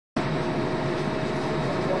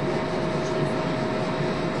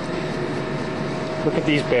Look at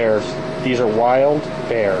these bears. These are wild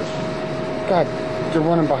bears. God, they're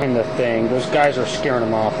running behind the thing. Those guys are scaring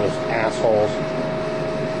them off, those assholes.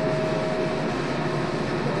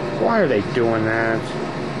 Why are they doing that?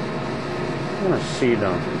 I want to see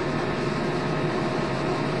them.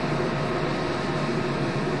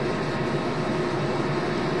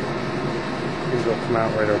 These will come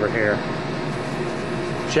out right over here.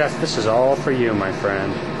 Jeff, this is all for you, my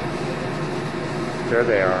friend. There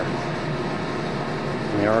they are.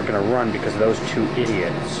 And they are going to run because of those two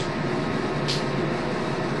idiots.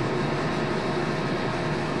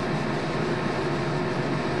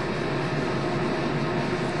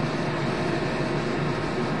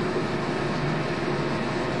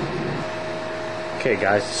 Okay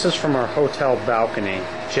guys, this is from our hotel balcony.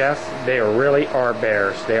 Jeff, they really are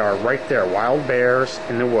bears. They are right there, wild bears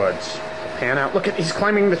in the woods. Pan out. Look at, he's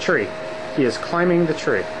climbing the tree. He is climbing the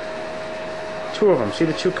tree. Two of them. See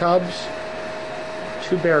the two cubs?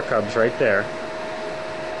 Two bear cubs right there.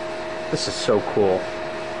 This is so cool.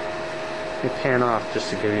 Let me pan off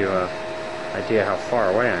just to give you an idea how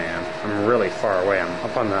far away I am. I'm really far away. I'm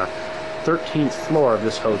up on the 13th floor of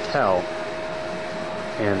this hotel.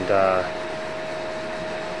 And,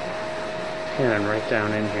 panning right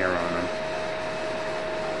down in here on them.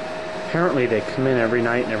 Apparently they come in every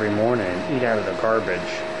night and every morning and eat out of the garbage.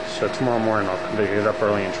 So tomorrow morning I'll come to get up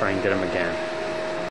early and try and get them again.